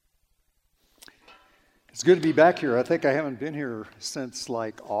It's good to be back here. I think I haven't been here since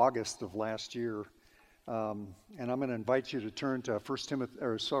like August of last year. And I'm going to invite you to turn to First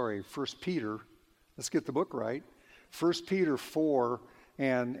Peter. Let's get the book right. First Peter 4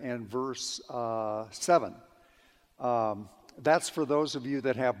 and verse 7. That's for those of you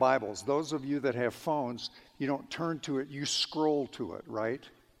that have Bibles. Those of you that have phones, you don't turn to it, you scroll to it, right?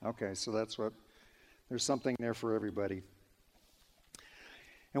 Okay, so there's something there for everybody.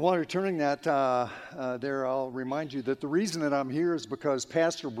 And while you're turning that there, I'll remind you that the reason that I'm here is because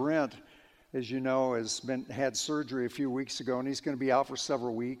Pastor Brent, as you know, had surgery a few weeks ago, and he's going to be out for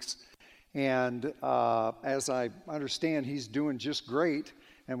several weeks. And as I understand, he's doing just great,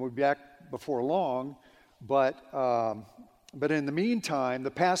 and we'll be back before long. But in the meantime,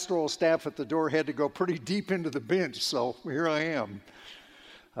 the pastoral staff at the door had to go pretty deep into the bench, so here I am.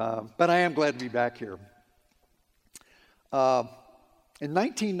 But I am glad to be back here. In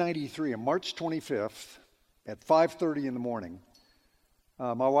 1993, on March 25th, at 5:30 in the morning,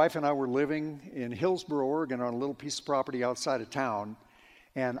 my wife and I were living in Hillsboro, Oregon, on a little piece of property outside of town,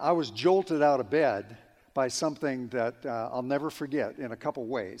 and I was jolted out of bed by something that I'll never forget in a couple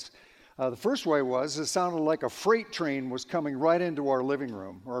ways. The first way was it sounded like a freight train was coming right into our living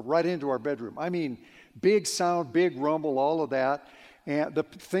room, or right into our bedroom. I mean, big sound, big rumble, all of that. And the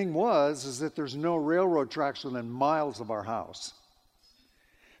thing is that there's no railroad tracks within miles of our house.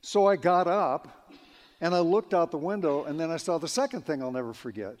 So I got up, and I looked out the window, and then I saw the second thing I'll never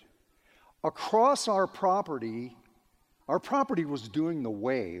forget. Across our property was doing the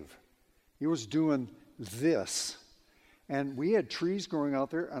wave. It was doing this. And we had trees growing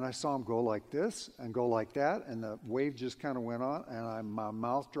out there, and I saw them go like this and go like that, and the wave just kind of went on, and my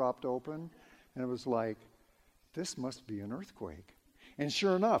mouth dropped open, and it was like, this must be an earthquake. And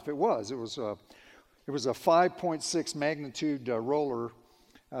sure enough, it was. It was a 5.6 magnitude roller.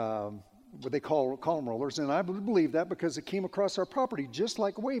 What they call them rollers, and I believe that because it came across our property just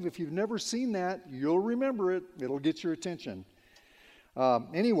like a wave. If you've never seen that, you'll remember it. It'll get your attention.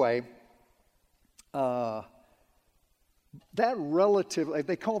 Anyway, that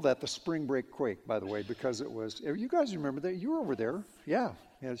they call that the spring break quake, by the way, because it was. You guys remember that? You were over there. Yeah,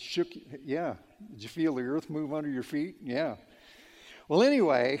 it shook. Yeah, did you feel the earth move under your feet? Yeah. Well,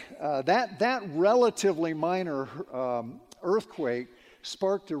 anyway, that relatively minor earthquake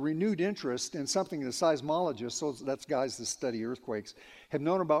sparked a renewed interest in something that seismologists, so that's guys that study earthquakes, have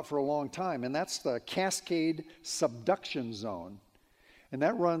known about for a long time, and that's the Cascade Subduction Zone. And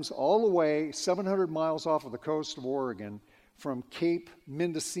that runs all the way 700 miles off of the coast of Oregon from Cape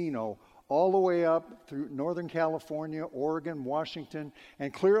Mendocino all the way up through Northern California, Oregon, Washington,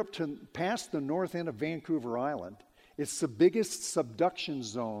 and clear up to past the north end of Vancouver Island. It's the biggest subduction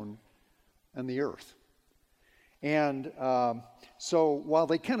zone on the earth. And so while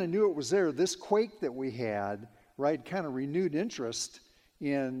they kind of knew it was there, this quake that we had, right, kind of renewed interest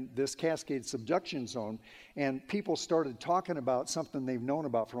in this Cascade Subduction Zone. And people started talking about something they've known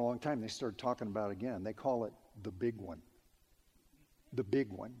about for a long time. They started talking about it again. They call it the big one. The big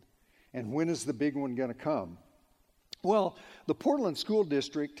one. And when is the big one going to come? Well, the Portland School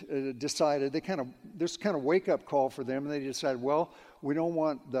District decided, there's kind of wake-up call for them, and they decided, well, we don't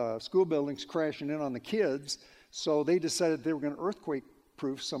want the school buildings crashing in on the kids, so they decided they were going to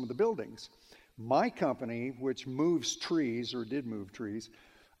earthquake-proof some of the buildings. My company, which moves trees, or did move trees,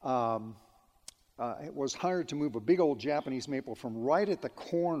 was hired to move a big old Japanese maple from right at the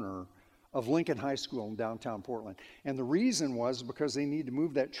corner of Lincoln High School in downtown Portland. And the reason was because they needed to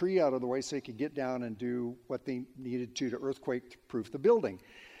move that tree out of the way so they could get down and do what they needed to earthquake-proof the building.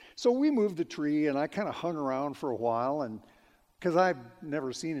 So we moved the tree, and I kind of hung around for a while, and because I've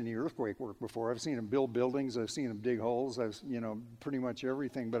never seen any earthquake work before. I've seen them build buildings, I've seen them dig holes, pretty much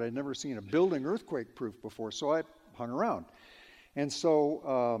everything, but I'd never seen a building earthquake-proof before, so I hung around. And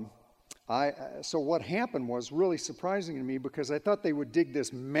so so what happened was really surprising to me, because I thought they would dig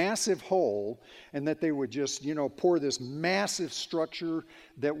this massive hole and that they would just, pour this massive structure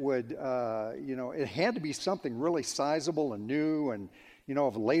that would, it had to be something really sizable and new and,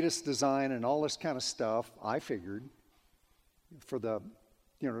 of latest design and all this kind of stuff, I figured, for the,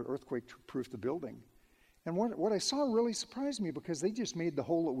 earthquake-proof the building. And what I saw really surprised me, because they just made the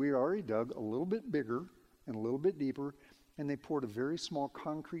hole that we already dug a little bit bigger and a little bit deeper, and they poured a very small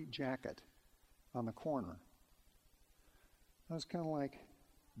concrete jacket on the corner. I was kind of like,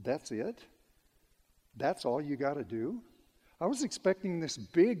 that's it? That's all you got to do? I was expecting this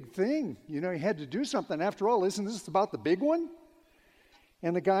big thing. You had to do something. After all, isn't this about the big one?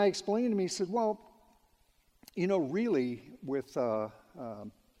 And the guy explained to me, he said, well, really, with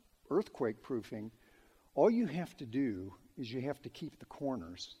earthquake proofing, all you have to do is you have to keep the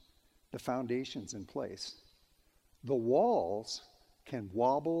corners the foundation's in place. The walls can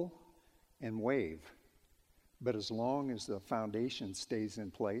wobble and wave, but as long as the foundation stays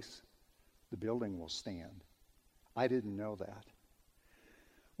in place, the building will stand. I didn't know that.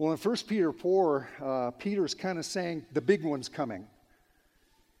 Well, in 1 Peter 4, Peter's kind of saying the big one's coming.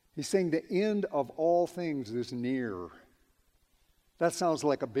 He's saying the end of all things is near. That sounds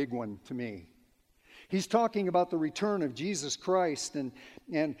like a big one to me. He's talking about the return of Jesus Christ,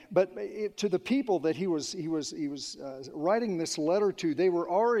 but to the people that he was writing this letter to, they were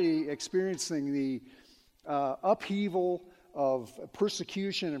already experiencing the upheaval of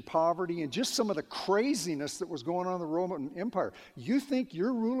persecution and poverty and just some of the craziness that was going on in the Roman Empire. You think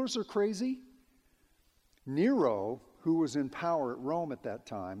your rulers are crazy? Nero, who was in power at Rome at that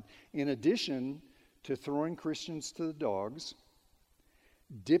time, in addition to throwing Christians to the dogs,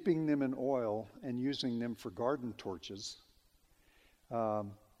 dipping them in oil and using them for garden torches,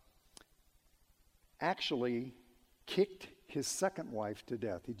 actually kicked his second wife to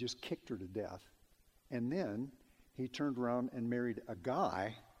death. He just kicked her to death. And then he turned around and married a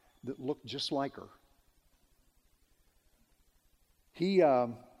guy that looked just like her. He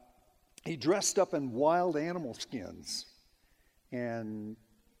dressed up in wild animal skins and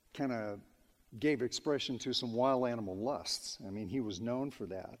kind of gave expression to some wild animal lusts. I mean, he was known for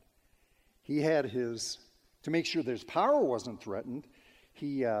that. He had to make sure that his power wasn't threatened,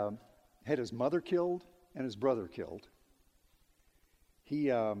 he had his mother killed and his brother killed. He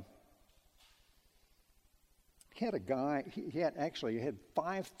had a guy, he had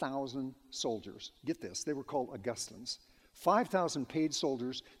 5,000 soldiers. Get this, they were called Augustans. 5,000 paid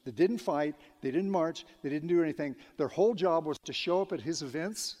soldiers that didn't fight, they didn't march, they didn't do anything. Their whole job was to show up at his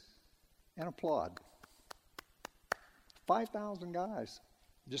events and applaud. 5,000 guys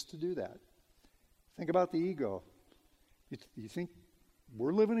just to do that. Think about the ego. You think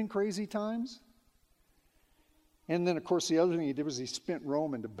we're living in crazy times? And then, of course, the other thing he did was he spent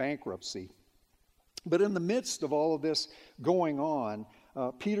Rome into bankruptcy. But in the midst of all of this going on,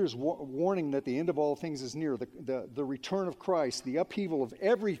 Peter's warning that the end of all things is near, the return of Christ, the upheaval of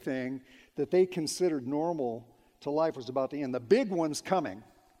everything that they considered normal to life was about to end. The big one's coming.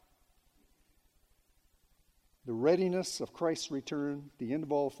 The readiness of Christ's return, the end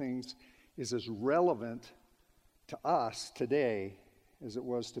of all things, is as relevant to us today as it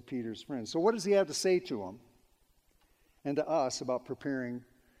was to Peter's friends. So what does he have to say to them and to us about preparing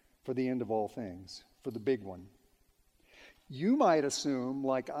for the end of all things, for the big one? You might assume,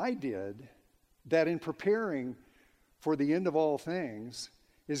 like I did, that in preparing for the end of all things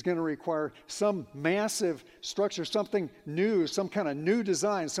is going to require some massive structure, something new, some kind of new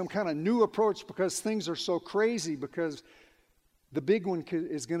design, some kind of new approach, because things are so crazy, because the big one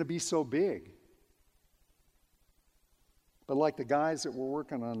is going to be so big. But like the guys that were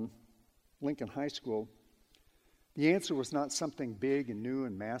working on Lincoln High School, the answer was not something big and new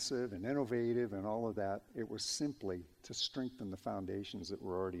and massive and innovative and all of that. It was simply to strengthen the foundations that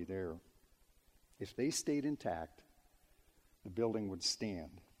were already there. If they stayed intact, the building would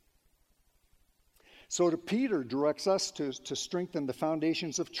stand. So Peter directs us to strengthen the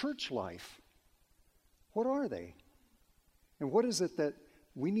foundations of church life. What are they? And what is it that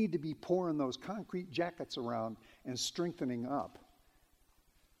we need to be pouring those concrete jackets around and strengthening up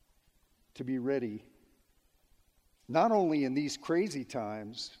to be ready, not only in these crazy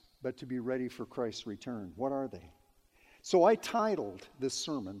times, but to be ready for Christ's return? What are they? So I titled this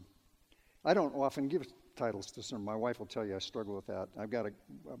sermon. I don't often give titles to sermon. My wife will tell you I struggle with that. I've got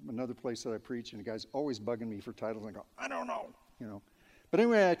another place that I preach, and the guy's always bugging me for titles. And I go, I don't know, But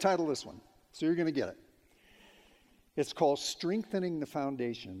anyway, I titled this one, so you're going to get it. It's called Strengthening the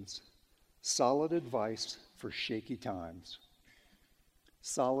Foundations, Solid Advice for Shaky Times.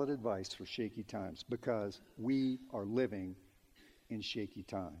 Solid advice for shaky times, because we are living in shaky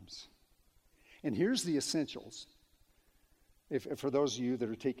times. And here's the essentials, for those of you that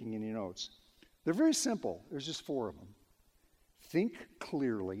are taking any notes. They're very simple. There's just 4 of them. Think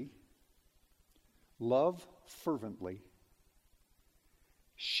clearly, love fervently,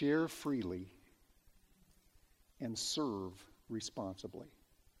 share freely, and serve responsibly.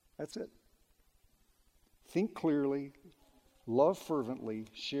 That's it. Think clearly, love fervently,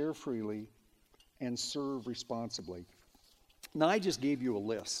 share freely, and serve responsibly. Now, I just gave you a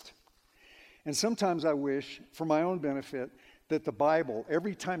list. And sometimes I wish, for my own benefit, that the Bible,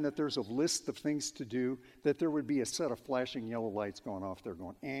 every time that there's a list of things to do, that there would be a set of flashing yellow lights going off there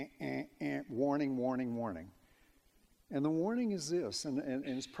going, warning, warning, warning. And the warning is this, and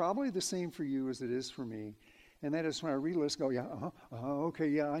it's probably the same for you as it is for me, and that is when I read a list, go, okay,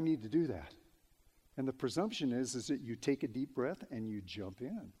 yeah, I need to do that. And the presumption is that you take a deep breath and you jump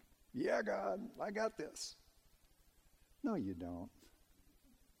in. Yeah, God, I got this. No, you don't.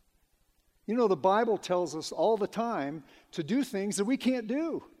 You know, the Bible tells us all the time to do things that we can't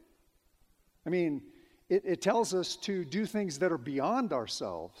do. I mean, it tells us to do things that are beyond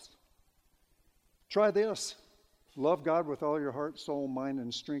ourselves. Try this. Love God with all your heart, soul, mind,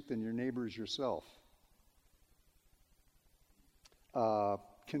 and strength, and your neighbor as yourself.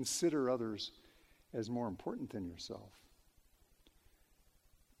 Consider others as more important than yourself.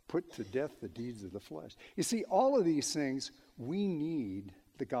 Put to death the deeds of the flesh. You see, all of these things we need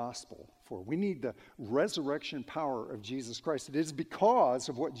the gospel for. We need the resurrection power of Jesus Christ. It is because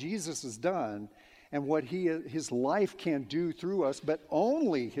of what Jesus has done and what his life can do through us, but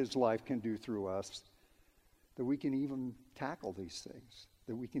only his life can do through us, that we can even tackle these things,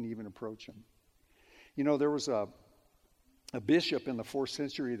 that we can even approach them. You know, there was a bishop in the 4th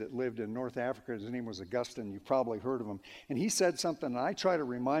century that lived in North Africa. His name was Augustine. You've probably heard of him. And he said something I try to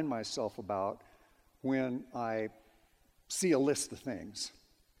remind myself about when I see a list of things.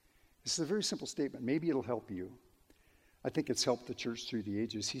 This is a very simple statement. Maybe it'll help you. I think it's helped the church through the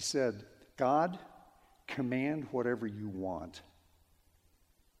ages. He said, God, command whatever you want,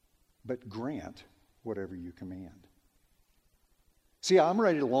 but grant whatever you command. See, I'm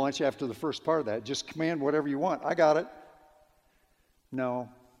ready to launch after the first part of that. Just command whatever you want. I got it. No,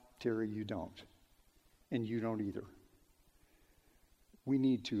 Terry, you don't. And you don't either. We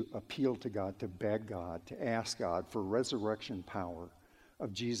need to appeal to God, to beg God, to ask God for resurrection power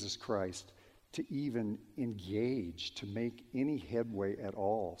of Jesus Christ to even engage, to make any headway at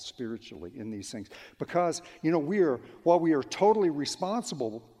all spiritually in these things. Because, you know, while we are totally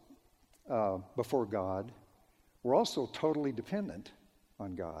responsible before God, we're also totally dependent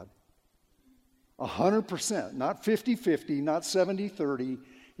on God. 100%, not 50-50, not 70-30.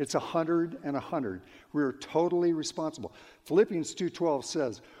 It's 100 and 100. We're totally responsible. Philippians 2:12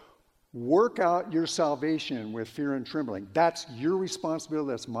 says, work out your salvation with fear and trembling. That's your responsibility.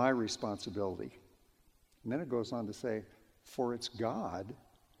 That's my responsibility. And then it goes on to say, for it's God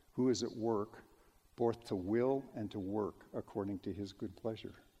who is at work, both to will and to work according to his good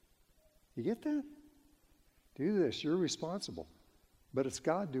pleasure. You get that? Do this. You're responsible. But it's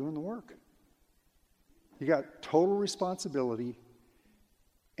God doing the work. You got total responsibility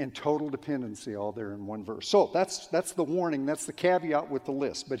and total dependency all there in one verse. So that's the warning. That's the caveat with the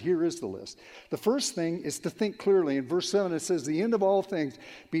list. But here is the list. The first thing is to think clearly. In verse 7 it says, the end of all things,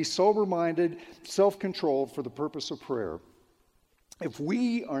 be sober-minded, self-controlled for the purpose of prayer. If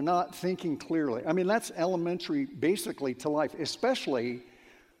we are not thinking clearly, I mean, that's elementary basically to life, especially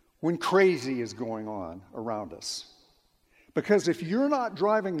when crazy is going on around us. Because if you're not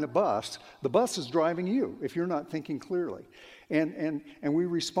driving the bus is driving you if you're not thinking clearly. And we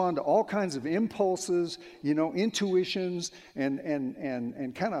respond to all kinds of impulses, you know, intuitions,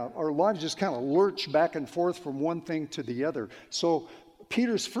 and kind of our lives just kind of lurch back and forth from one thing to the other. So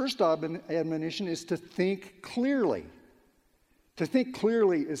Peter's first admonition is to think clearly. To think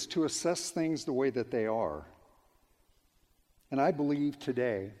clearly is to assess things the way that they are. And I believe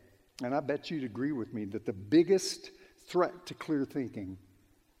today, and I bet you'd agree with me, that the biggest threat to clear thinking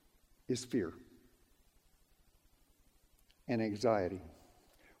is fear and anxiety.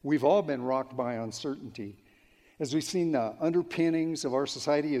 We've all been rocked by uncertainty. As we've seen the underpinnings of our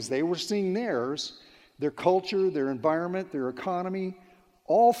society, as they were seeing theirs, their culture, their environment, their economy,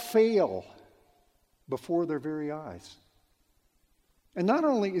 all fail before their very eyes. And not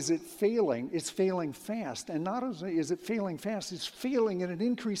only is it failing, it's failing fast. And not only is it failing fast, it's failing at an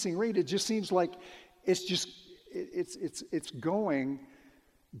increasing rate. It just seems like it's going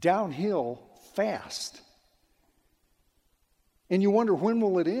downhill fast. And you wonder, when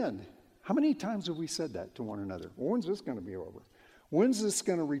will it end? How many times have we said that to one another? Well, when's this going to be over? When's this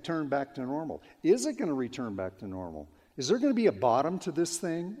going to return back to normal? Is it going to return back to normal? Is there going to be a bottom to this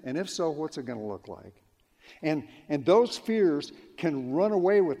thing? And if so, what's it going to look like? And those fears can run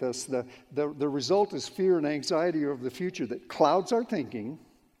away with us. The result is fear and anxiety over the future that clouds our thinking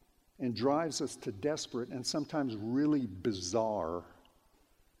and drives us to desperate and sometimes really bizarre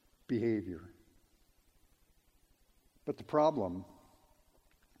behavior. But the problem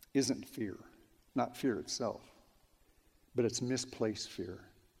isn't fear, not fear itself, but it's misplaced fear.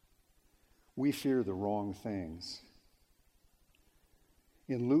 We fear the wrong things.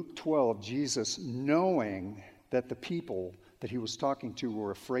 In Luke 12, Jesus, knowing that the people that he was talking to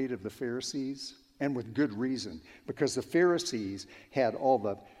were afraid of the Pharisees, and with good reason, because the Pharisees had all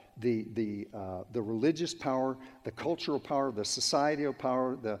the religious power, the cultural power, the societal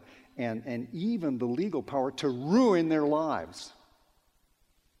power, and even the legal power to ruin their lives.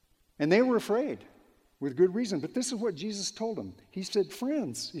 And they were afraid. with good reason. But this is what Jesus told them. He said,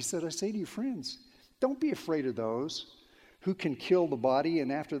 friends, he said, I say to you, friends, don't be afraid of those who can kill the body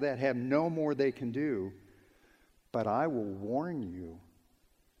and after that have no more they can do. But I will warn you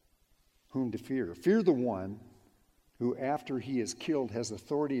whom to fear. Fear the one who after he is killed has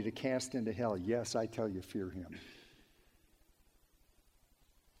authority to cast into hell. Yes, I tell you, fear him.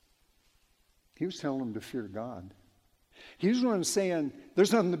 He was telling them to fear God. He was one saying,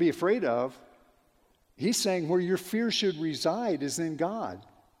 there's nothing to be afraid of. He's saying where your fear should reside is in God.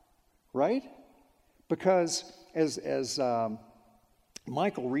 Right? Because as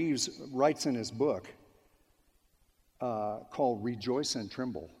Michael Reeves writes in his book called Rejoice and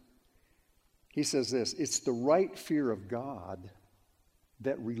Tremble, he says this, it's the right fear of God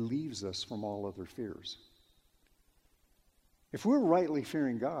that relieves us from all other fears. If we're rightly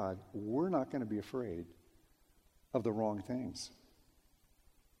fearing God, we're not going to be afraid of the wrong things.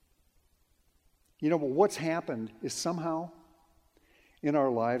 You know, but what's happened is somehow in our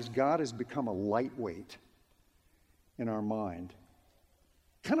lives, God has become a lightweight in our mind,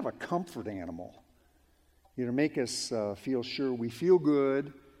 kind of a comfort animal, you know, make us feel sure we feel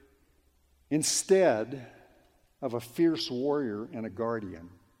good instead of a fierce warrior and a guardian.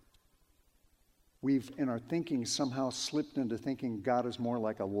 We've, in our thinking, somehow slipped into thinking God is more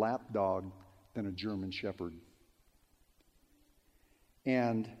like a lapdog than a German shepherd.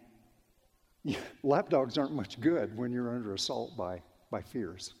 And lapdogs aren't much good when you're under assault by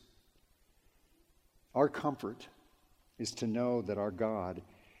fears. Our comfort is to know that our God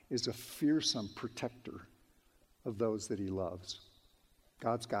is a fearsome protector of those that he loves.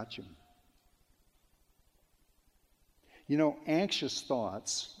 God's got you. You know, anxious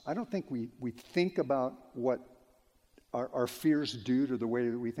thoughts, I don't think we think about what our fears do to the way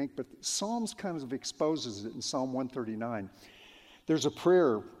that we think, but Psalms kind of exposes it in Psalm 139. There's a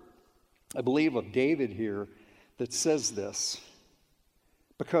prayer, I believe, of David here that says this,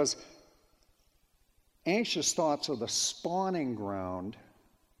 because anxious thoughts are the spawning ground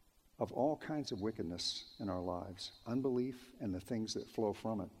of all kinds of wickedness in our lives, unbelief and the things that flow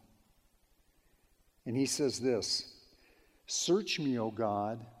from it. And he says this, search me, O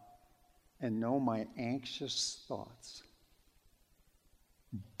God, and know my anxious thoughts.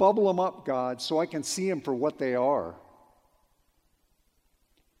 Bubble them up, God, so I can see them for what they are.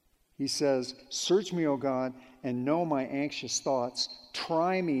 He says, search me, O God, and know my anxious thoughts.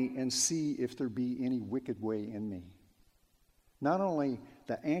 Try me and see if there be any wicked way in me. Not only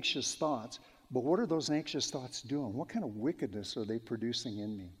the anxious thoughts, but what are those anxious thoughts doing? What kind of wickedness are they producing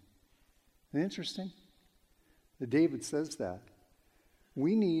in me? Isn't it interesting that David says that?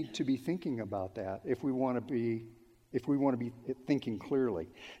 We need to be thinking about that if we want to be thinking clearly.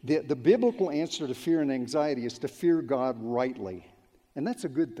 The biblical answer to fear and anxiety is to fear God rightly. And that's a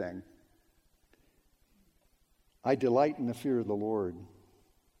good thing. I delight in the fear of the Lord,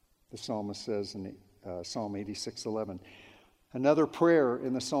 the psalmist says in Psalm 86:11. Another prayer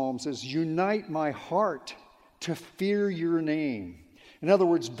in the Psalms is, unite my heart to fear your name. In other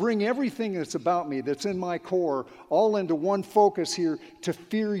words, bring everything that's about me, that's in my core, all into one focus here to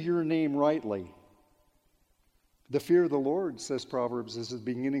fear your name rightly. The fear of the Lord, says Proverbs, is the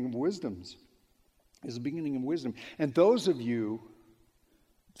beginning of wisdom. Is the beginning of wisdom. And those of you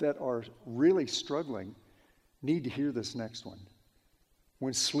that are really struggling need to hear this next one.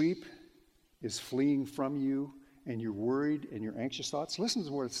 When sleep is fleeing from you and you're worried and you're anxious thoughts, listen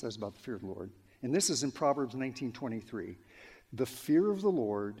to what it says about the fear of the Lord. And this is in Proverbs 19:23. The fear of the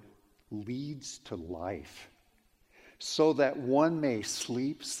Lord leads to life, so that one may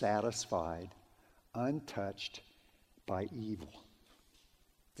sleep satisfied, untouched by evil.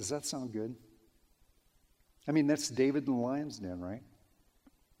 Does that sound good? I mean, that's David in the lion's den, right?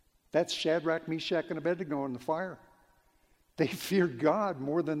 That's Shadrach, Meshach, and Abednego in the fire. They feared God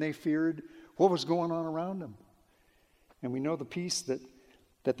more than they feared what was going on around them. And we know the peace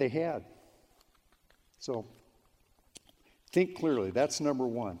that they had. So, think clearly. That's number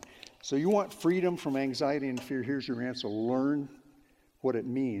one. So you want freedom from anxiety and fear. Here's your answer. Learn what it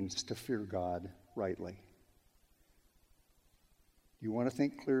means to fear God rightly. You want to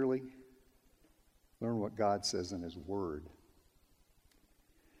think clearly? Learn what God says in his word.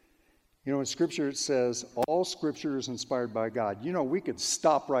 You know, in Scripture it says, all Scripture is inspired by God. You know, we could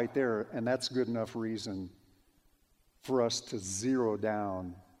stop right there, and that's good enough reason for us to zero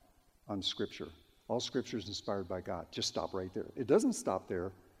down on Scripture. All Scripture is inspired by God. Just stop right there. It doesn't stop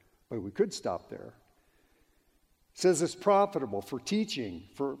there, but we could stop there. It says it's profitable for teaching,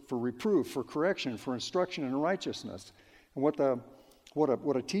 for reproof, for correction, for instruction in righteousness. And what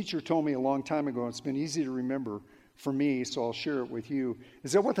a teacher told me a long time ago, it's been easy to remember, for me, so I'll share it with you.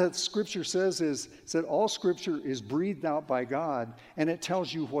 Is that what that scripture says is that all scripture is breathed out by God, and it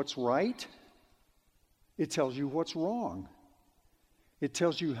tells you what's right. It tells you what's wrong. It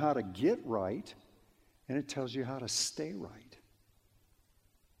tells you how to get right, and it tells you how to stay right.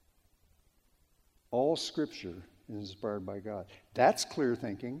 All scripture is inspired by God. That's clear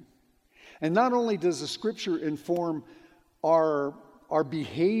thinking. And not only does the scripture inform our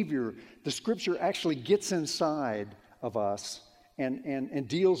behavior, the scripture actually gets inside of us and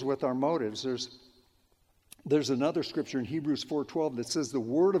deals with our motives. There's another scripture in Hebrews 4:12 that says the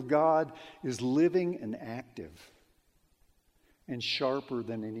word of God is living and active and sharper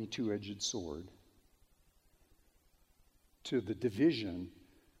than any two-edged sword to the division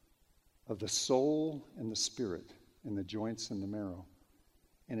of the soul and the spirit and the joints and the marrow,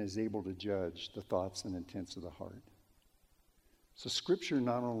 and is able to judge the thoughts and intents of the heart. So Scripture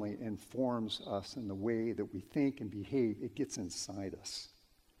not only informs us in the way that we think and behave, it gets inside us.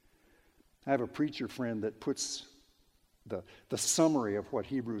 I have a preacher friend that puts the summary of what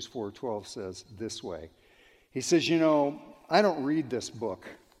Hebrews 4:12 says this way. He says, I don't read this book.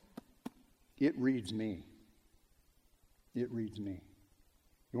 It reads me. It reads me.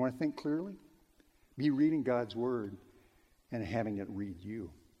 You want to think clearly? Be reading God's Word and having it read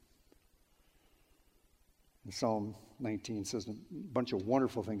you. And Psalm 19 says a bunch of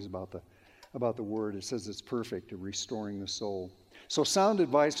wonderful things about the Word. It says it's perfect at restoring the soul. So sound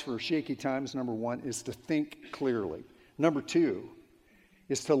advice for shaky times, number one, is to think clearly. Number two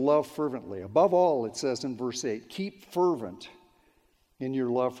is to love fervently. Above all, it says in verse 8, keep fervent in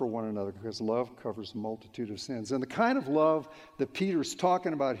your love for one another, because love covers a multitude of sins. And the kind of love that Peter's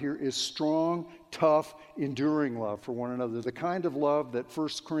talking about here is strong, tough, enduring love for one another. The kind of love that 1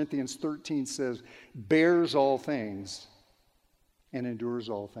 Corinthians 13 says bears all things and endures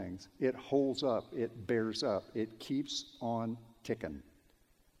all things. It holds up, it bears up, it keeps on ticking.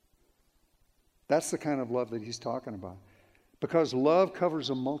 That's the kind of love that he's talking about. Because love covers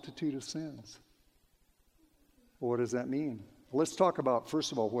a multitude of sins. Well, what does that mean? Let's talk about,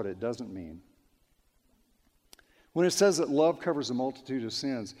 first of all, what it doesn't mean. When it says that love covers a multitude of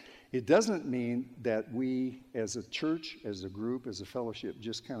sins, it doesn't mean that we, as a church, as a group, as a fellowship,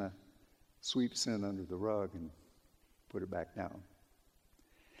 just kind of sweep sin under the rug and put it back down.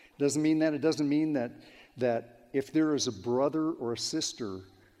 It doesn't mean that. It doesn't mean that if there is a brother or a sister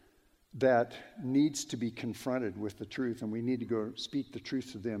that needs to be confronted with the truth and we need to go speak the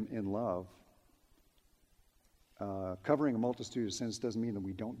truth to them in love, covering a multitude of sins doesn't mean that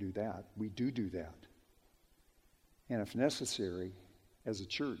we don't do that. We do that. And if necessary, as a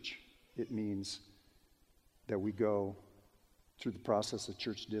church, it means that we go through the process of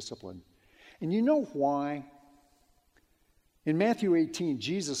church discipline. And you know why? In Matthew 18,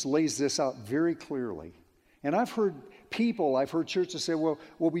 Jesus lays this out very clearly. And I've heard churches say, well,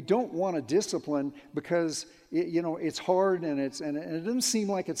 we don't want to discipline because it's hard and it doesn't seem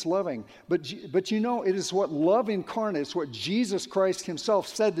like it's loving. But it is what love incarnate, it's what Jesus Christ himself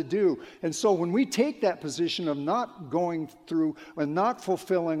said to do. And so when we take that position of not going through and not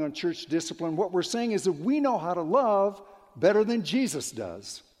fulfilling on church discipline, what we're saying is that we know how to love better than Jesus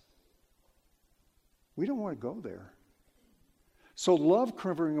does. We don't want to go there. So love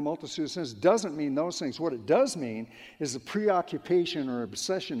covering a multitude of sins doesn't mean those things. What it does mean is a preoccupation or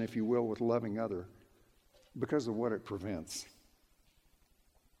obsession, if you will, with loving other because of what it prevents.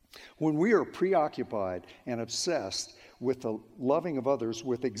 When we are preoccupied and obsessed with the loving of others,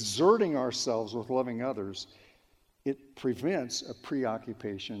 with exerting ourselves with loving others, it prevents a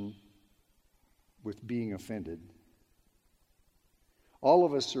preoccupation with being offended. All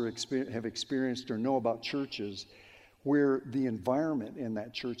of us have experienced or know about churches where the environment in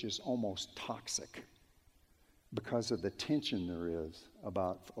that church is almost toxic because of the tension there is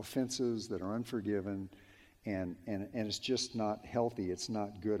about offenses that are unforgiven, and it's just not healthy. It's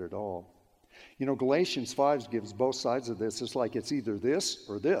not good at all. Galatians 5 gives both sides of this. It's like it's either this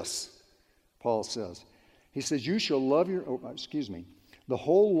or this, Paul says. He says, you shall love the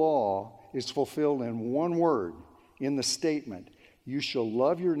whole law is fulfilled in one word, in the statement, you shall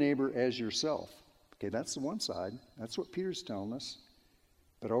love your neighbor as yourself. Okay, that's the one side. That's what Peter's telling us.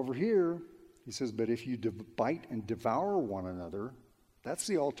 But over here, he says, but if you bite and devour one another, that's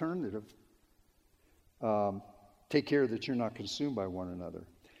the alternative. Take care that you're not consumed by one another.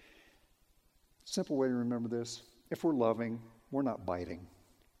 Simple way to remember this. If we're loving, we're not biting.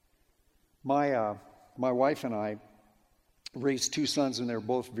 My wife and I raised two sons, and they're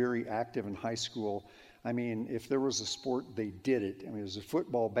both very active in high school. I mean, if there was a sport, they did it. I mean, it was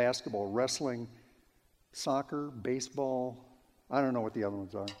football, basketball, wrestling, soccer, baseball. I don't know what the other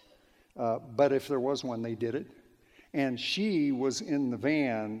ones are. But if there was one, they did it. And she was in the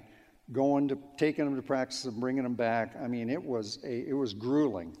van taking them to practice and bringing them back. I mean, it was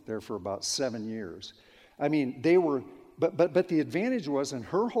grueling there for about 7 years. I mean, but the advantage was, and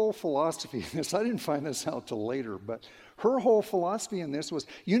her whole philosophy in this, I didn't find this out till later, but her whole philosophy in this was,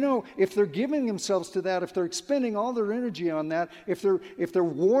 if they're giving themselves to that, if they're expending all their energy on that, if they're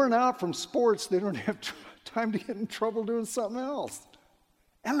worn out from sports, they don't have time to get in trouble doing something else.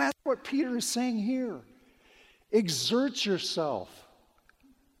 And that's what Peter is saying here. Exert yourself.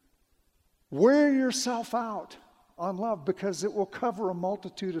 Wear yourself out on love, because it will cover a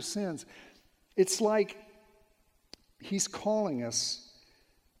multitude of sins. It's like he's calling us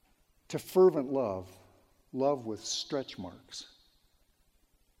to fervent love with stretch marks.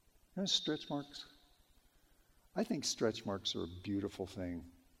 You know stretch marks? I think stretch marks are a beautiful thing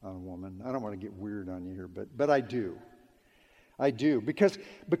on a woman. I don't want to get weird on you here, but I do. I do, because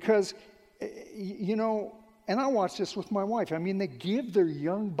and I watch this with my wife. I mean, they give their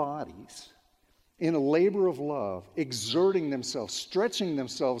young bodies in a labor of love, exerting themselves, stretching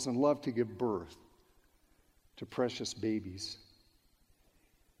themselves in love to give birth to precious babies.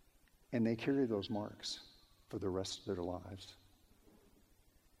 And they carry those marks for the rest of their lives.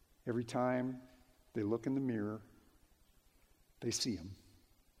 Every time they look in the mirror, they see them,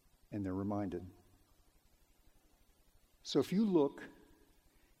 and they're reminded. So if you look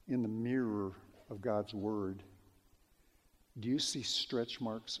in the mirror of God's Word, do you see stretch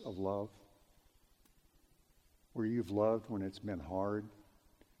marks of love? Where you've loved when it's been hard,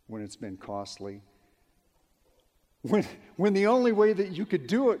 when it's been costly, when the only way that you could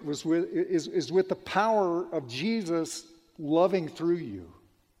do it was with the power of Jesus loving through you.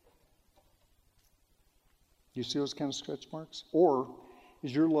 Do you see those kind of stretch marks? Or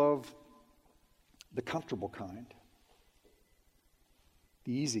is your love the comfortable kind?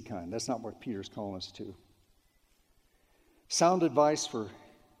 The easy kind? That's not what Peter's calling us to. Sound advice for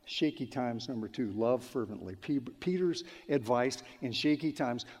shaky times, number 2, love fervently. Peter's advice in shaky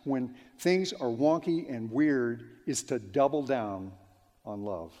times, when things are wonky and weird, is to double down on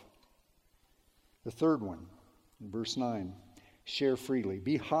love. The third one, in verse 9, share freely.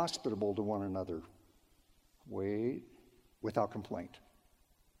 Be hospitable to one another. Without complaint.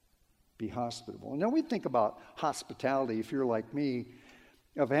 Be hospitable. Now we think about hospitality, if you're like me,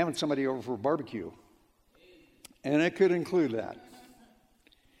 of having somebody over for a barbecue. And it could include that.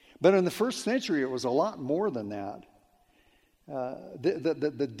 But in the first century, it was a lot more than that.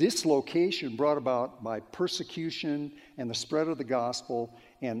 The dislocation brought about by persecution and the spread of the gospel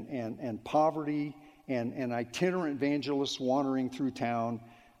and poverty and itinerant evangelists wandering through town,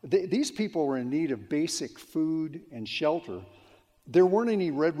 these people were in need of basic food and shelter. There weren't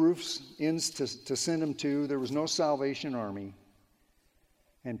any red roofs inns to send them to. There was no Salvation Army.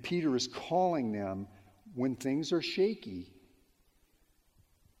 And Peter is calling them, when things are shaky,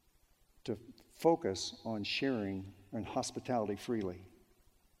 to focus on sharing and hospitality freely.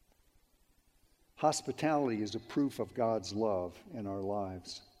 Hospitality is a proof of God's love in our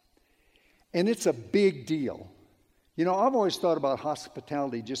lives. And it's a big deal. I've always thought about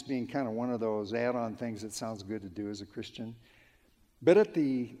hospitality just being kind of one of those add-on things that sounds good to do as a Christian. But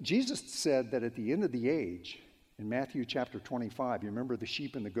Jesus said that at the end of the age, in Matthew chapter 25, you remember the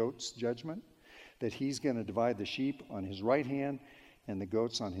sheep and the goats judgment? That he's going to divide the sheep on his right hand and the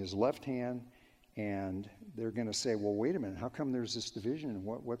goats on his left hand, and they're going to say, well, wait a minute, how come there's this division, and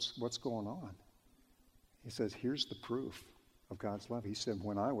what's going on? He says, here's the proof of God's love. He said,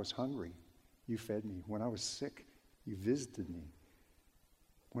 when I was hungry, you fed me. When I was sick, you visited me.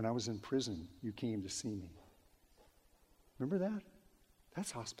 When I was in prison, you came to see me. Remember that?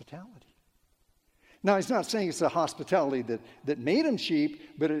 That's hospitality. Now, he's not saying it's the hospitality that made them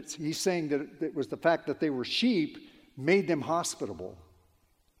sheep, but he's saying that it was the fact that they were sheep made them hospitable.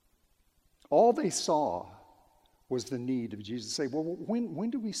 All they saw was the need of Jesus. Say, well,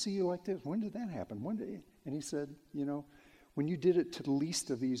 when do we see you like this? When did that happen? And he said, when you did it to the least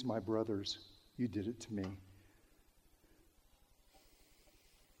of these, my brothers, you did it to me.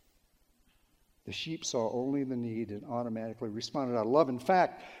 The sheep saw only the need and automatically responded out of love. In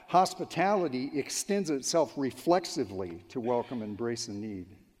fact, hospitality extends itself reflexively to welcome, embrace, and need.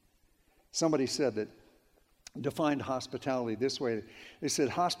 Somebody said that, defined hospitality this way. They said,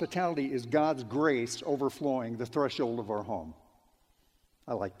 hospitality is God's grace overflowing the threshold of our home.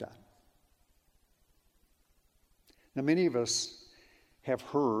 I like that. Now, many of us have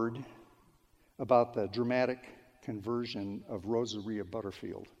heard about the dramatic conversion of Rosaria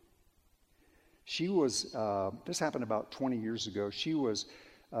Butterfield. She was, this happened about 20 years ago. She was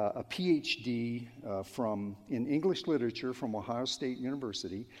a PhD in English literature from Ohio State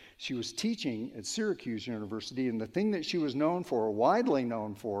University. She was teaching at Syracuse University, and the thing that she was known for, widely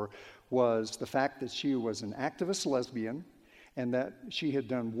known for, was the fact that she was an activist lesbian and that she had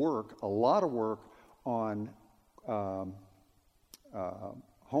done a lot of work on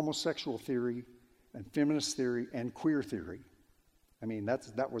homosexual theory and feminist theory and queer theory. I mean,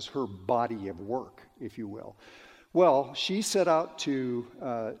 that was her body of work, if you will. Well, she set out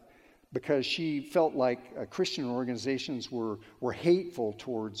to, because she felt like Christian organizations were hateful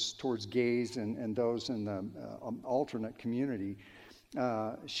towards gays and those in the alternate community.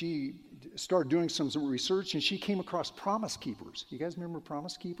 She started doing some research, and she came across Promise Keepers. You guys remember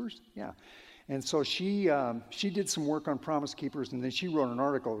Promise Keepers? Yeah. And so she did some work on Promise Keepers, and then she wrote an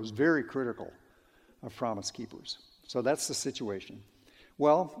article that was very critical of Promise Keepers. So that's the situation.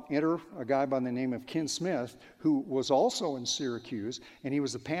 Well, enter a guy by the name of Ken Smith, who was also in Syracuse, and he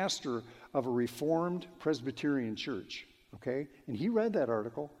was the pastor of a Reformed Presbyterian church, okay? And he read that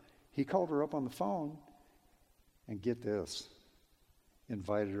article. He called her up on the phone, and get this,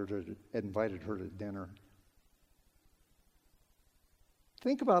 invited her to dinner.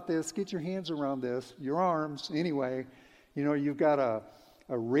 Think about this. Get your hands around this, your arms. Anyway, you know, you've got a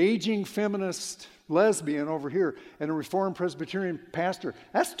raging feminist lesbian over here and a Reformed Presbyterian pastor.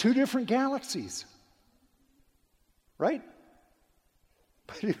 That's two different galaxies, right?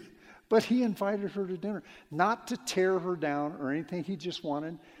 But he invited her to dinner, not to tear her down or anything. He just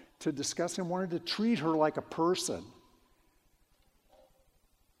wanted to discuss and wanted to treat her like a person.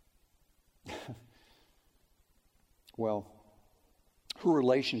 Well, her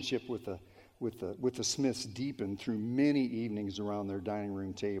relationship with the Smiths deepened through many evenings around their dining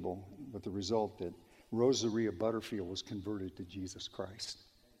room table, with the result that Rosaria Butterfield was converted to Jesus Christ.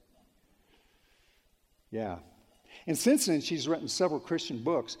 Yeah. And since then, she's written several Christian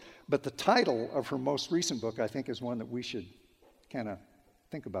books, but the title of her most recent book, I think, is one that we should kind of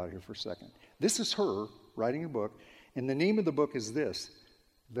think about here for a second. This is her writing a book, and the name of the book is this: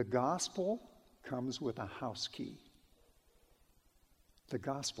 The Gospel Comes with a House Key. The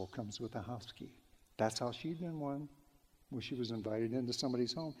gospel comes with a house key. That's how she'd been one when she was invited into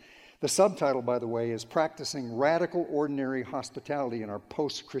somebody's home. The subtitle, by the way, is Practicing Radical Ordinary Hospitality in Our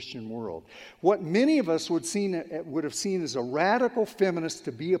Post-Christian World. What many of us would have seen as a radical feminist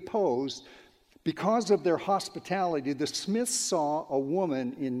to be opposed because of their hospitality, the Smiths saw a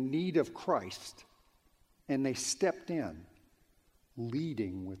woman in need of Christ, and they stepped in,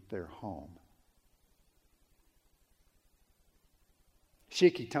 leading with their home.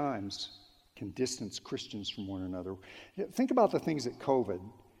 Shaky times can distance Christians from one another. Think about the things that COVID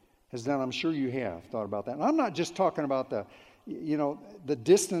has done. I'm sure you have thought about that. And I'm not just talking about the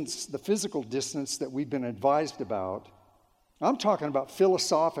distance, the physical distance that we've been advised about. I'm talking about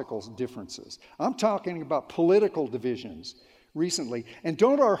philosophical differences. I'm talking about political divisions recently. And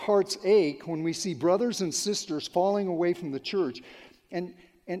don't our hearts ache when we see brothers and sisters falling away from the church?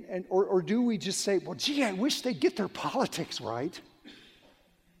 Or do we just say, well, gee, I wish they'd get their politics right?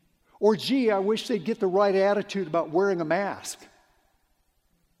 Or, gee, I wish they'd get the right attitude about wearing a mask.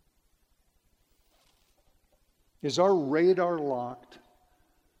 Is our radar locked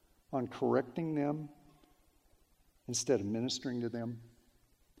on correcting them instead of ministering to them?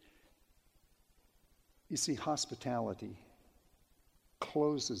 You see, hospitality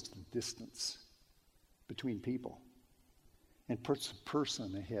closes the distance between people and puts the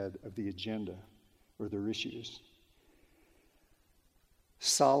person ahead of the agenda or their issues.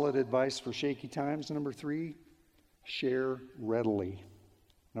 Solid advice for shaky times. Number 3, share readily.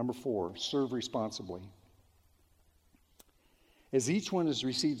 Number 4, serve responsibly. As each one has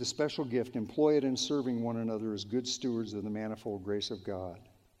received a special gift, employ it in serving one another as good stewards of the manifold grace of God.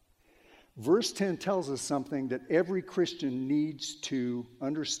 Verse 10 tells us something that every Christian needs to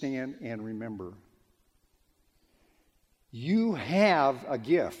understand and remember. You have a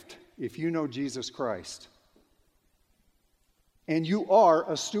gift if you know Jesus Christ. And you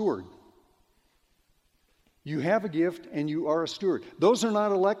are a steward. You have a gift and you are a steward. Those are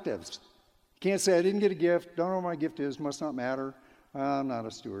not electives. You can't say, I didn't get a gift, don't know what my gift is, must not matter. I'm not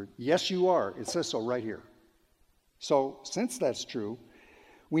a steward. Yes, you are. It says so right here. So, since that's true,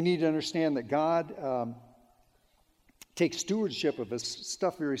 we need to understand that God takes stewardship of his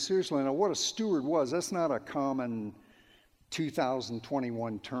stuff very seriously. Now, what a steward was, that's not a common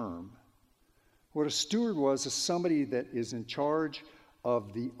 2021 term. What a steward was is somebody that is in charge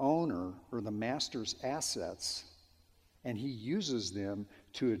of the owner or the master's assets, and he uses them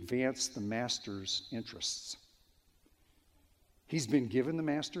to advance the master's interests. He's been given the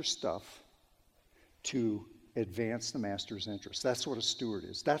master's stuff to advance the master's interest. That's what a steward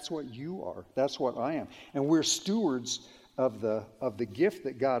is. That's what you are. That's what I am. And we're stewards of the gift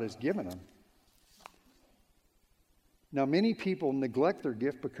that God has given them. Now, many people neglect their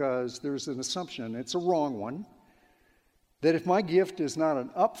gift because there's an assumption, it's a wrong one, that if my gift is not an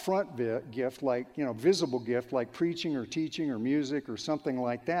upfront gift, like, visible gift, like preaching or teaching or music or something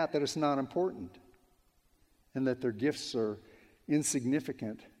like that, that it's not important. And that their gifts are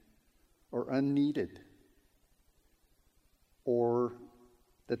insignificant or unneeded. Or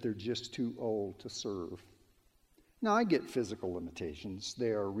that they're just too old to serve. Now, I get physical limitations. They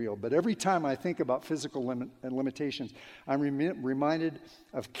are real. But every time I think about physical limitations, I'm reminded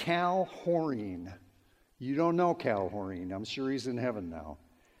of Cal Horine. You don't know Cal Horine. I'm sure he's in heaven now.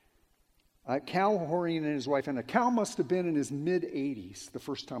 Cal Horine and his wife, and Cal must have been in his mid-80s the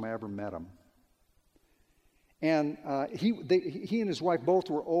first time I ever met him. And he and his wife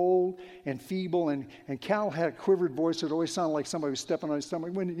both were old and feeble, and Cal had a quivered voice that always sounded like somebody was stepping on his stomach.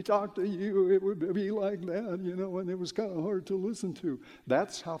 When he talked to you, it would be like that, and it was kind of hard to listen to.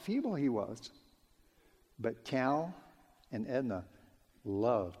 That's how feeble he was. But Cal and Edna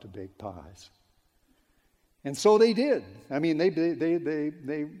loved to bake pies. And so they did. I mean,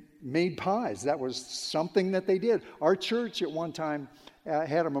 they made pies. That was something that they did. Our church at one time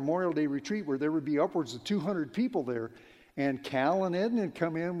had a Memorial Day retreat where there would be upwards of 200 people there. And Cal and Edna would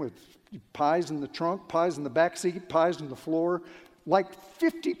come in with pies in the trunk, pies in the back seat, pies on the floor, like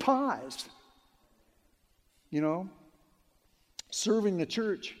 50 pies, serving the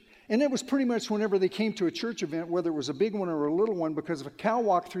church. And it was pretty much whenever they came to a church event, whether it was a big one or a little one, because if a cow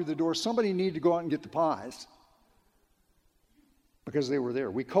walked through the door, somebody needed to go out and get the pies because they were there.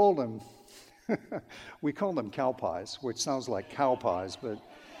 We called them cow pies, which sounds like cow pies, but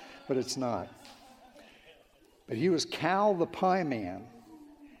it's not. But he was Cal the pie man.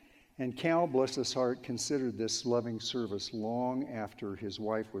 And Cal, bless his heart, considered this loving service long after his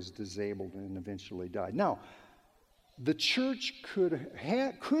wife was disabled and eventually died. Now, the church could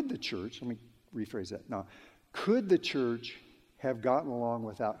the church, let me rephrase that. Now, could the church have gotten along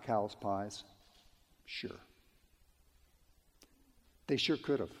without Cal's pies? Sure. They sure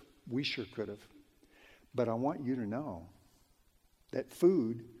could have. We sure could have. But I want you to know that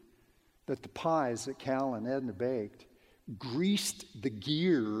the pies that Cal and Edna baked, greased the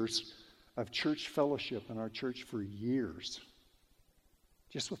gears of church fellowship in our church for years.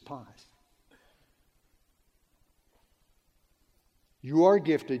 Just with pies. You are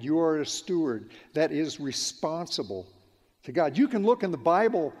gifted. You are a steward that is responsible to God. You can look in the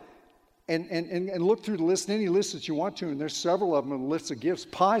Bible and look through the list, any list that you want to, and there's several of them, lists of gifts.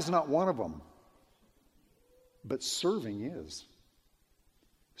 Pie's not one of them. But serving is.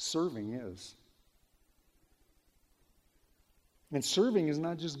 Serving is. And serving is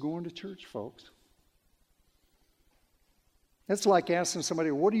not just going to church, folks. That's like asking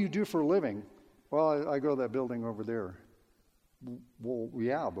somebody, what do you do for a living? Well, I go to that building over there. Well,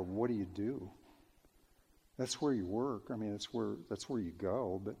 yeah, but what do you do? That's where you work. I mean, that's where you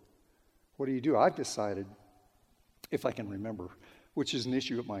go. But what do you do? I've decided, if I can remember, which is an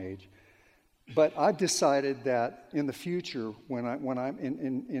issue at my age, but I've decided that in the future, when I'm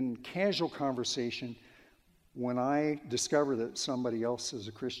in casual conversation, when I discover that somebody else is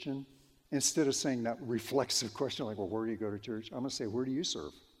a Christian, instead of saying that reflexive question like, well, where do you go to church? I'm going to say, where do you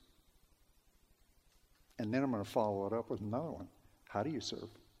serve? And then I'm going to follow it up with another one. How do you serve?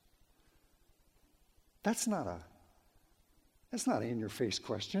 That's not an in-your-face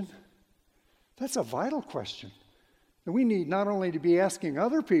question. That's a vital question. And we need not only to be asking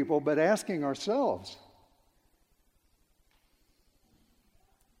other people, but asking ourselves.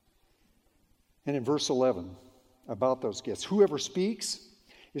 And in verse 11, about those gifts, whoever speaks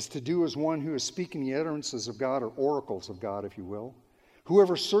is to do as one who is speaking the utterances of God, or oracles of God, if you will.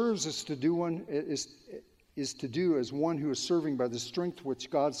 Whoever serves is to do as one who is serving by the strength which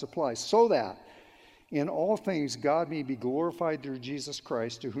God supplies, so that in all things God may be glorified through Jesus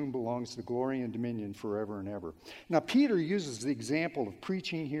Christ, to whom belongs the glory and dominion forever and ever. Now, Peter uses the example of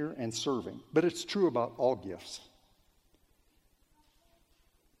preaching here and serving, but it's true about all gifts.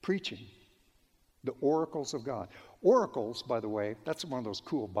 Preaching, the oracles of God. Oracles, by the way, that's one of those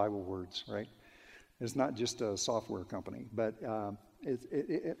cool Bible words, right? It's not just a software company, but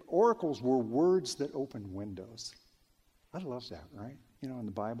oracles were words that opened windows. I love that, right? In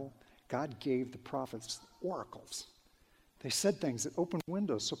the Bible, God gave the prophets oracles. They said things that opened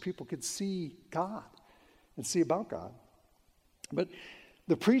windows so people could see God and see about God. But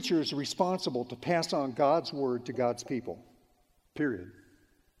the preacher is responsible to pass on God's word to God's people, period.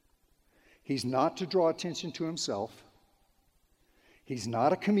 He's not to draw attention to himself. He's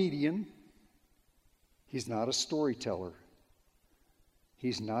not a comedian. He's not a storyteller.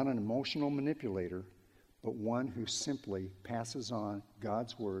 He's not an emotional manipulator, but one who simply passes on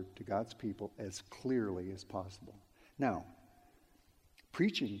God's word to God's people as clearly as possible. Now,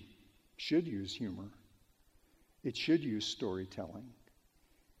 preaching should use humor. It should use storytelling.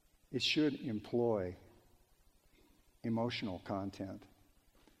 It should employ emotional content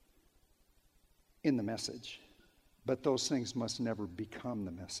in the message. But those things must never become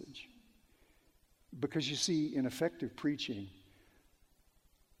the message. Because you see, in effective preaching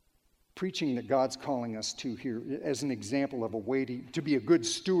that God's calling us to here as an example of a way to be a good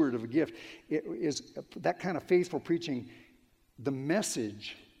steward of a gift, it is that kind of faithful preaching. The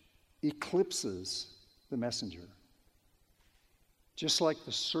message eclipses the messenger. Just like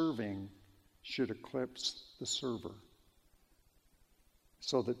the serving should eclipse the server.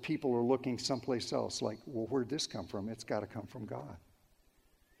 So that people are looking someplace else like, well, where'd this come from? It's got to come from God.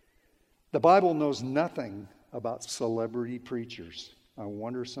 The Bible knows nothing about celebrity preachers. I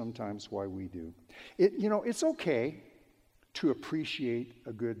wonder sometimes why we do. It's okay to appreciate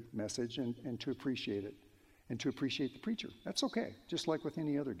a good message and to appreciate it and to appreciate the preacher. That's okay, just like with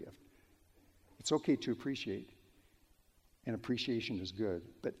any other gift. It's okay to appreciate, and appreciation is good,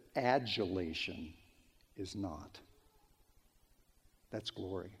 but adulation is not. That's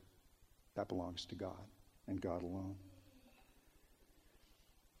glory. That belongs to God and God alone.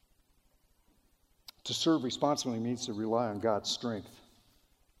 To serve responsibly means to rely on God's strength.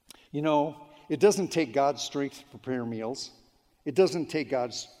 It doesn't take God's strength to prepare meals. It doesn't take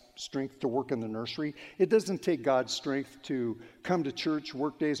God's strength to work in the nursery. It doesn't take God's strength to come to church,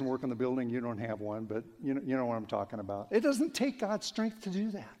 work days, and work in the building. You don't have one, but you know what I'm talking about. It doesn't take God's strength to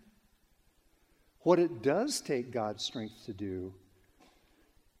do that. What it does take God's strength to do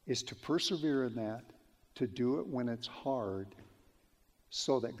is to persevere in that, to do it when it's hard,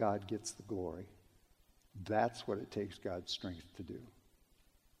 so that God gets the glory. That's what it takes God's strength to do.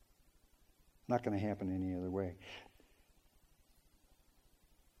 Not going to happen any other way.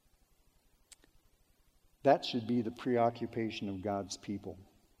 That should be the preoccupation of God's people,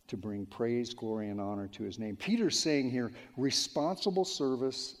 to bring praise, glory, and honor to his name. Peter's saying here, responsible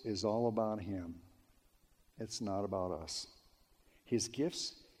service is all about him. It's not about us. His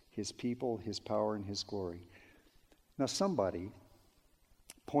gifts, his people, his power, and his glory. Now, somebody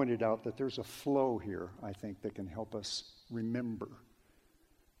pointed out that there's a flow here, I think, that can help us remember.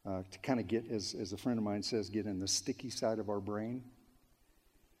 To kind of get, as a friend of mine says, get in the sticky side of our brain.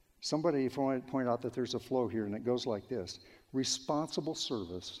 Somebody pointed out that there's a flow here, and it goes like this. Responsible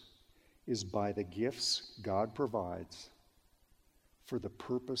service is by the gifts God provides, for the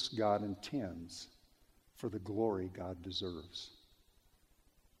purpose God intends, for the glory God deserves.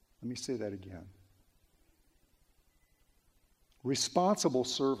 Let me say that again. Responsible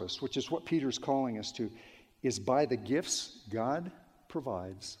service, which is what Peter's calling us to, is by the gifts God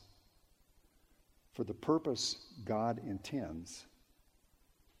provides, for the purpose God intends,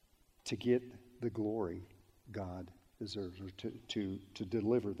 to get the glory God deserves, or to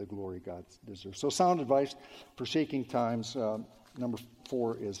deliver the glory God deserves. So sound advice for shaking times, number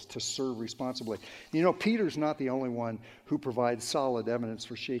 4 is to serve responsibly. Peter's not the only one who provides solid evidence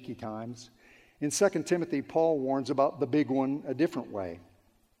for shaky times. In 2 Timothy, Paul warns about the big one a different way.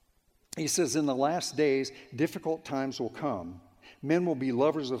 He says, in the last days, difficult times will come. Men will be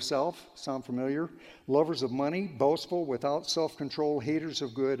lovers of self, sound familiar? Lovers of money, boastful, without self-control, haters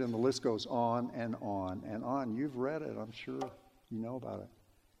of good, and the list goes on and on and on. You've read it, I'm sure you know about it.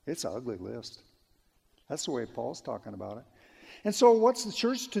 It's an ugly list. That's the way Paul's talking about it. And so what's the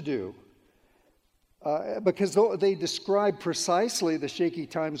church to do? Because they describe precisely the shaky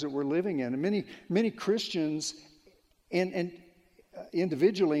times that we're living in. And many Christians and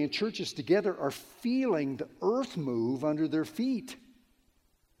individually and churches together are feeling the earth move under their feet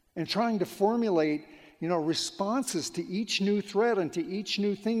and trying to formulate responses to each new threat and to each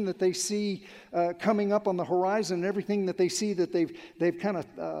new thing that they see coming up on the horizon, and everything that they see that they've kind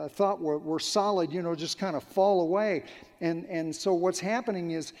of thought were solid, just kind of fall away. And so what's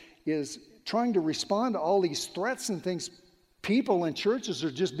happening is trying to respond to all these threats and things. People in churches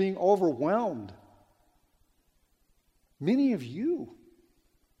are just being overwhelmed. Many of you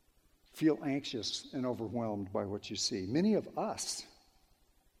feel anxious and overwhelmed by what you see. Many of us.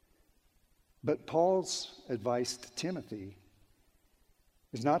 But Paul's advice to Timothy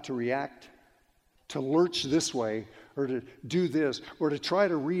is not to react, to lurch this way, or to do this, or to try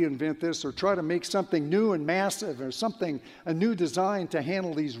to reinvent this, or try to make something new and massive, or a new design to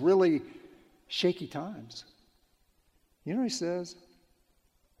handle these really shaky times. You know what he says?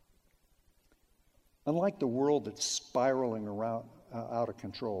 Unlike the world that's spiraling around out of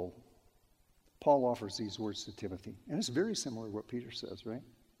control, Paul offers these words to Timothy. And it's very similar to what Peter says, right?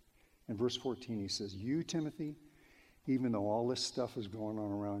 In verse 14, he says, you, Timothy, even though all this stuff is going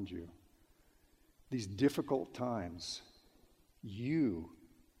on around you, these difficult times, you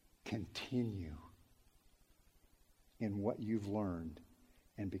continue in what you've learned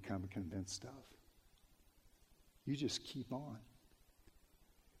and become convinced of. You just keep on.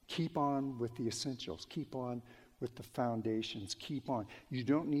 Keep on with the essentials. Keep on with the foundations. Keep on. You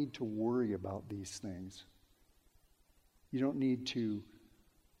don't need to worry about these things. You don't need to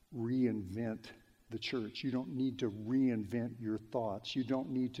reinvent the church. You don't need to reinvent your thoughts. You don't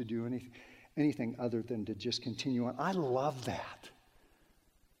need to do anything other than to just continue on. I love that.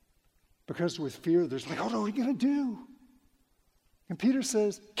 Because with fear, there's like, oh, what are we going to do? And Peter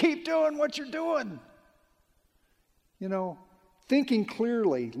says, keep doing what you're doing. You know, thinking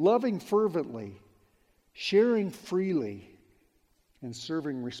clearly, loving fervently, sharing freely, and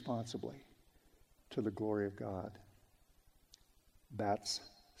serving responsibly to the glory of God. That's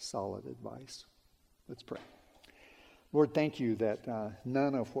solid advice. Let's pray. Lord, thank you that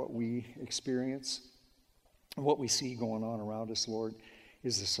none of what we experience, what we see going on around us, Lord,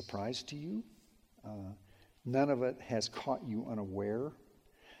 is a surprise to you. None of it has caught you unaware.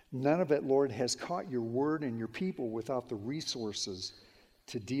 None of it, Lord, has caught your word and your people without the resources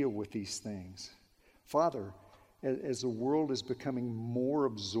to deal with these things. Father, as the world is becoming more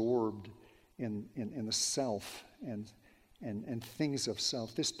absorbed in the self and things of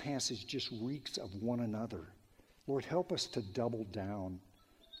self, this passage just reeks of one another. Lord, help us to double down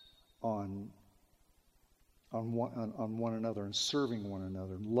on one another and serving one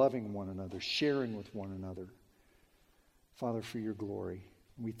another, loving one another, sharing with one another. Father, for your glory.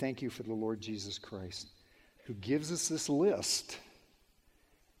 We thank you for the Lord Jesus Christ, who gives us this list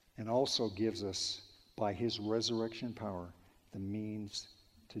and also gives us, by his resurrection power, the means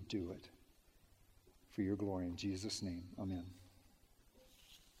to do it. For your glory, in Jesus' name, amen.